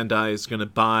 Namco Bandai is going to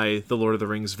buy the Lord of the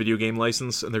Rings video game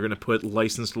license, and they're going to put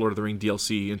licensed Lord of the Ring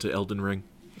DLC into Elden Ring.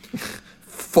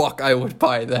 Fuck, I would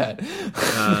buy that.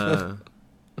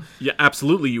 Yeah,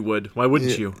 absolutely you would. Why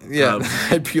wouldn't you? Yeah,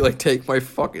 I'd be like, take my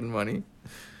fucking money.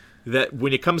 That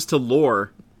when it comes to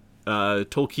lore,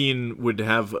 Tolkien would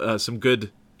have some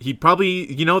good. He'd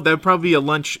probably, you know, that would probably be a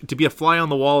lunch to be a fly on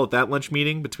the wall at that lunch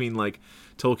meeting between like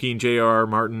Tolkien, J.R.R.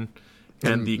 Martin,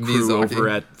 and the crew Miyazaki. over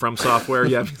at From Software.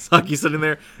 Yeah, Miyazaki sitting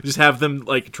there. Just have them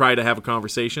like try to have a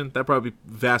conversation. That'd probably be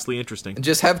vastly interesting. And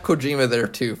just have Kojima there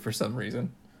too for some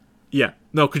reason. Yeah,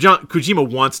 no, Kojima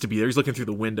wants to be there. He's looking through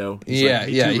the window. He's like,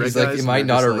 "Me too, He's right, like, guys?" am I And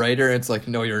not they're a just like, writer? It's like,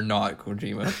 no, you're not,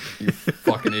 Kojima. You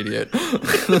fucking idiot.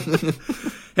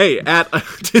 Hey, at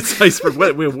it's Iceberg.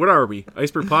 What are we?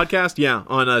 Iceberg Podcast? Yeah,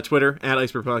 on Twitter at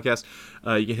Iceberg Podcast.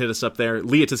 You can hit us up there.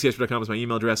 Lee@tcSP.com is my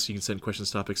email address. You can send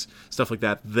questions, topics, stuff like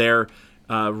that there.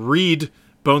 Read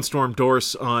Bonestorm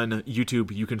Dorse on YouTube.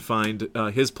 You can find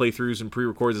his playthroughs and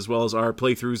pre-records as well as our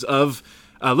playthroughs of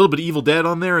a little bit of Evil Dead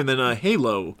on there, and then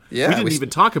Halo. Yeah, we didn't even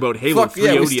talk about Halo 3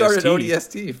 yeah, ODST. we started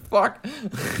ODST. Fuck.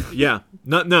 Yeah,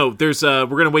 no. There's we're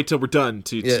gonna wait till we're done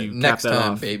to cap next that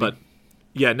time, off. baby. But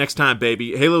yeah, next time,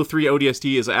 baby. Halo 3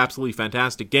 ODST is an absolutely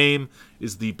fantastic game.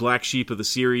 Is the black sheep of the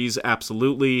series,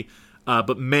 absolutely.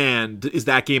 But man, is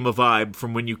that game a vibe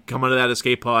from when you come out of that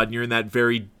escape pod and you're in that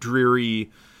very dreary,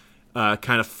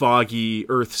 kind of foggy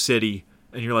Earth City,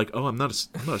 and you're like, oh, I'm not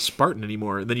a Spartan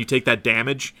anymore. And then you take that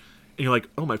damage, and you're like,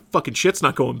 oh, my fucking shit's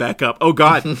not going back up. Oh,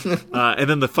 God. And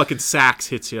then the fucking sax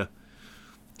hits you.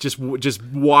 Just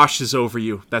washes over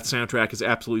you. That soundtrack is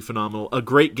absolutely phenomenal. A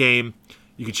great game.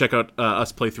 You can check out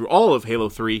us play through all of Halo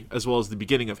 3, as well as the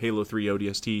beginning of Halo 3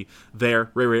 ODST there.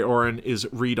 Ray Oren is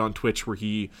Reed on Twitch, where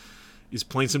he is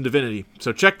playing some Divinity.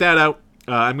 So check that out.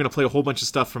 I'm going to play a whole bunch of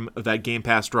stuff from that Game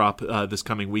Pass drop this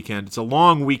coming weekend. It's a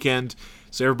long weekend,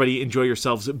 so everybody enjoy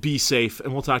yourselves, be safe,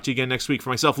 and we'll talk to you again next week. For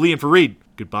myself, Lee, and for Reed,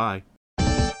 goodbye.